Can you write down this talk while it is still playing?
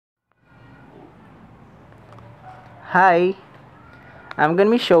Hi, I'm going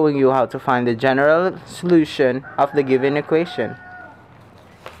to be showing you how to find the general solution of the given equation.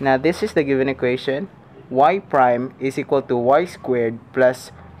 Now this is the given equation. Y prime is equal to y squared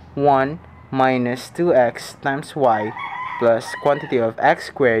plus 1 minus 2x times y plus quantity of x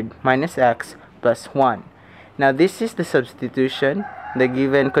squared minus x plus 1. Now this is the substitution, the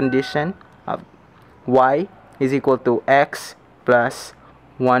given condition of y is equal to x plus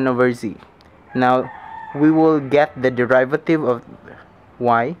 1 over z. Now we will get the derivative of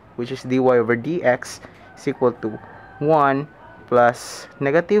y, which is dy over dx, is equal to 1 plus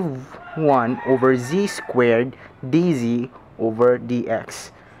negative 1 over z squared dz over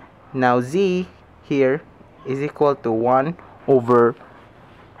dx. Now z here is equal to 1 over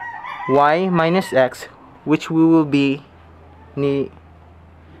y minus x, which we will be needing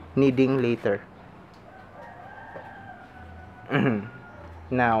later.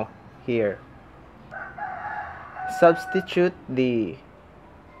 Now here, substitute the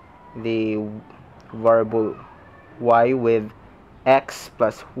variable y with x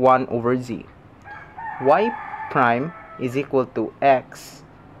plus 1 over z. Y prime is equal to x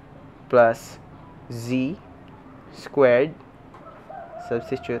plus z squared,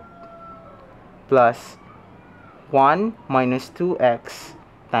 substitute, plus 1 minus 2x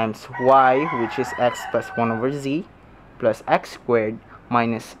times y, which is x plus 1 over z, plus x squared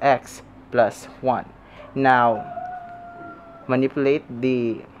minus x plus 1. Now manipulate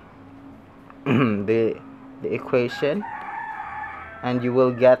the equation, and you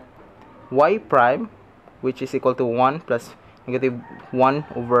will get y prime, which is equal to 1 plus negative 1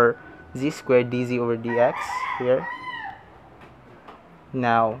 over z squared dz over dx here.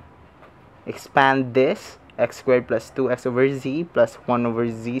 Now expand this, x squared plus 2x over z plus 1 over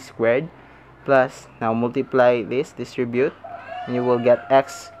z squared, plus, now multiply this, distribute, and you will get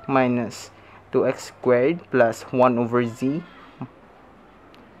x minus 2x squared plus 1 over z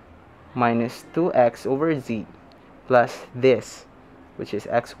minus 2x over z plus this, which is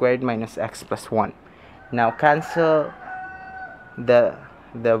x squared minus x plus 1. Now cancel the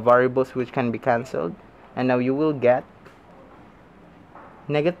variables which can be cancelled, and now you will get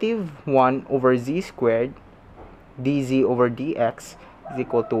negative 1 over z squared dz over dx is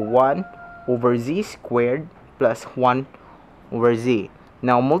equal to 1 over z squared plus 1 over z.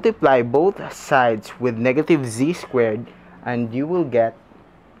 Now multiply both sides with negative z squared, and you will get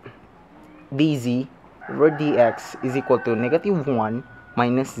dz over dx is equal to negative 1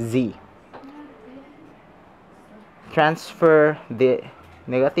 minus z. Transfer the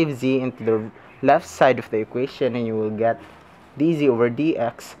negative z into the left side of the equation, and you will get dz over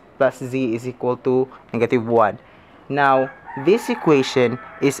dx plus z is equal to negative 1. Now this equation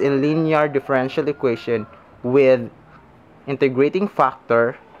is a linear differential equation with integrating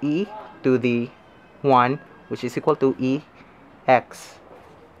factor e to the 1, which is equal to ex.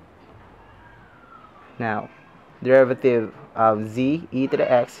 Now derivative of z e to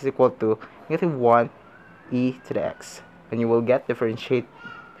the x is equal to negative 1 e to the x, and you will get differentiate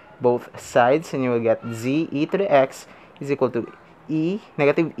both sides, and you will get z e to the x is equal to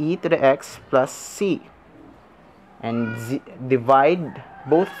negative e to the x plus c, and divide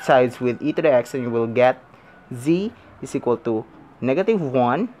both sides with e to the x, and you will get z is equal to negative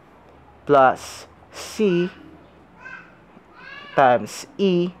 1 plus c times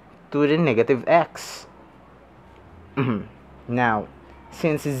e to the negative x. Now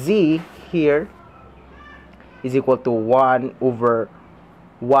since z here is equal to 1 over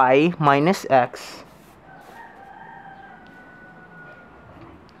y minus x,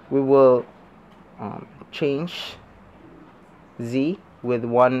 we will change z with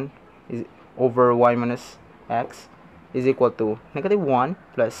 1 over y minus x is equal to negative 1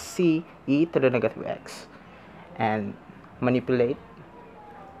 plus c e to the negative x, and manipulate.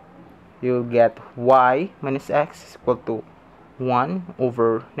 You'll get y minus x is equal to 1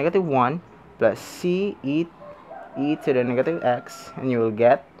 over negative 1 plus c e to the negative x, and you will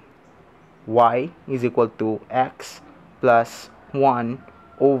get y is equal to x plus 1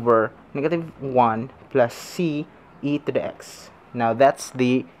 over negative 1 plus c e to the x. Now that's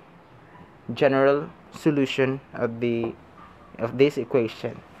the general solution of this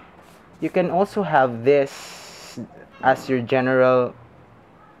equation. You can also have this as your general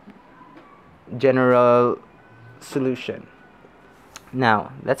solution.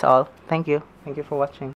 Now that's all. Thank you for watching.